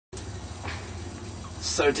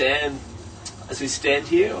So Dan, as we stand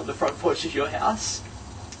here on the front porch of your house,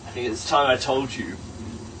 I think it's time I told you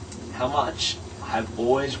how much I have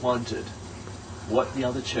always wondered what the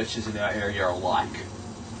other churches in our area are like.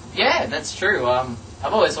 Yeah, that's true. I've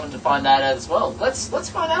always wanted to find that out as well. Let's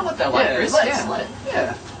find out what they're like, Chris.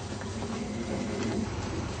 Yeah.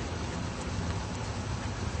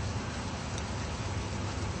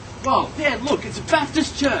 Whoa, Dan, look, it's a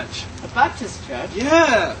Baptist church. A Baptist church?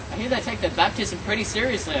 Yeah. I hear they take their baptism pretty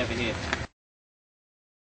seriously over here.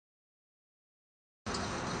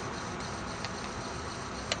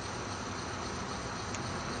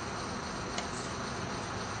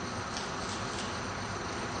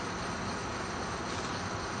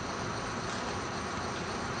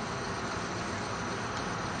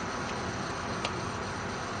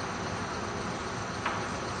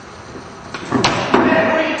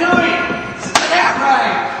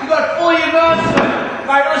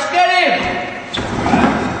 Right, let's get in!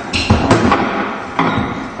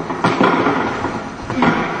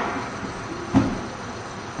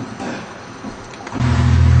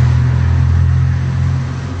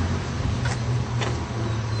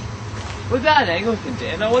 Look at that Anglican,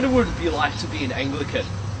 Dan. I wonder what it'd be like to be an Anglican.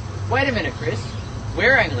 Wait a minute, Chris.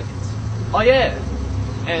 We're Anglicans. Oh yeah,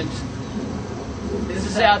 and this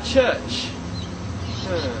is our church.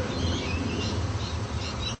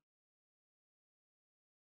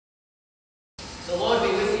 The Lord be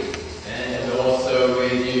with you. And also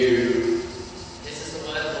with you. This is the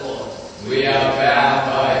word of the Lord. We are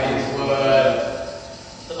bound by his word.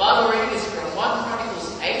 The Bible reading is from 1 Chronicles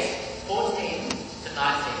 8:14 to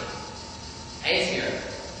 19. Asir,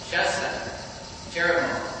 Shasha,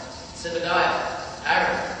 Jeremiah, Zebediah,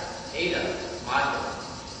 Aaron, Eda, Michael,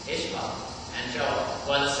 Ishmael, and Joel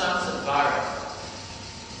were the sons of Baruch.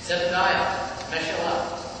 Zebediah, Meshullam,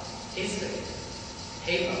 Hizli,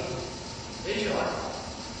 Heber, Visual,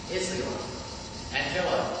 Israel, and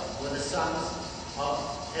Joel were the sons of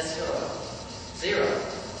Esau. Zerah,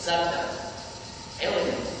 Zabda,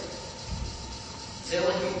 Eliab,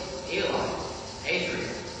 Zilhi, Eli, Adrian,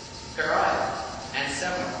 Pariah, and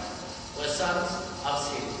Samar were sons of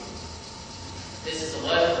Sid. This is the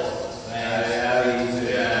word of the Lord.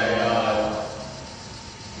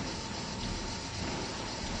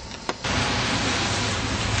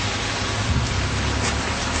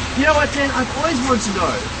 You know what, Dan? I've always wanted to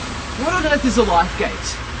know, what on earth is a life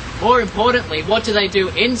gate? More importantly, what do they do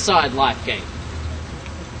inside Lifegate?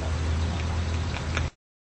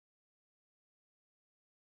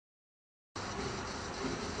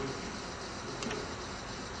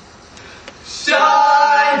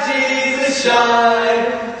 Shine, Jesus, shine.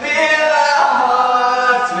 Fill our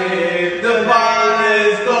hearts with the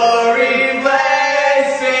Father's glory. Blaze,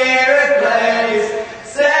 Spirit, blaze.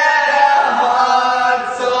 Set our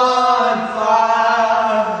hearts on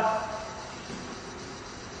fire.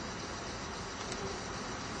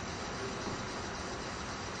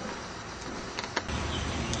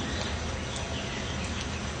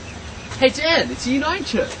 Hey Dan, it's a Unite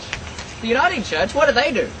Church. The Uniting Church, what do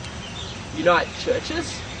they do? Unite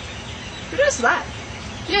Churches? Who does that?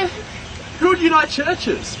 Yeah. Who would unite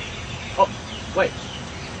churches? Oh, wait,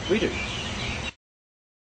 we do.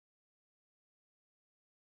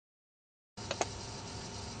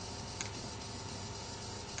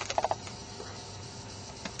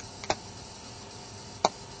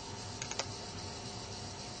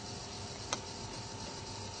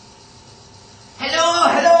 Hello.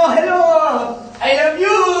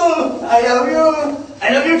 I love you. I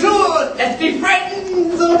love you too. Let's be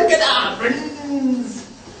friends all together. Friends.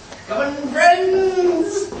 Come on,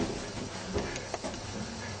 friends.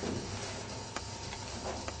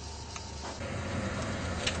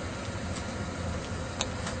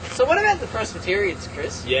 So what about the Presbyterians,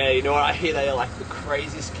 Chris? Yeah, you know what? I hear they are like the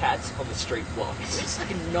craziest cats on the street blocks. It's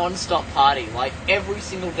like a non-stop party, like every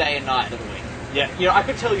single day and night of the week. Yeah, you know, I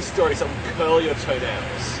could tell you stories that would curl your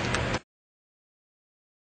toenails.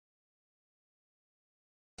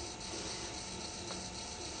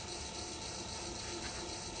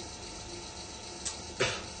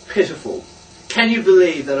 Pitiful. Can you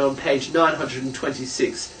believe that on page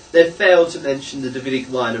 926 they failed to mention the Davidic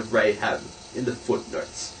line of Rahab in the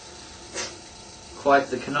footnotes? Quite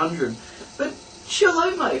the conundrum. But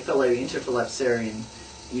shalom, my fellow interpolapsarian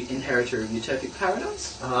inheritor of utopic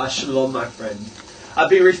paradise. Ah, shalom, my friend. I've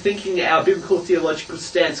been rethinking our biblical theological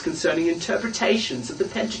stance concerning interpretations of the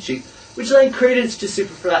Pentateuch, which lend credence to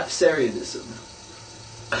superlapsarianism.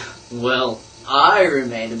 Well, I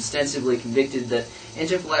remain ostensibly convicted that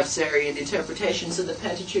interpolapsarian interpretations of the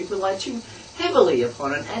Pentateuch rely too heavily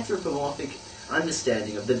upon an anthropomorphic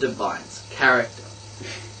understanding of the divine's character.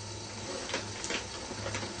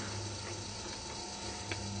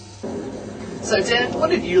 So, Dan, what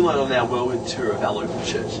did you learn on our whirlwind tour of our local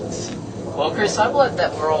churches? Well, Chris, I've learned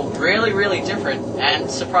that we're all really, really different, and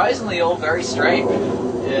surprisingly all very straight.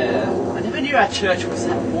 Yeah, I never knew our church was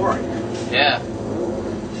that boring. Yeah,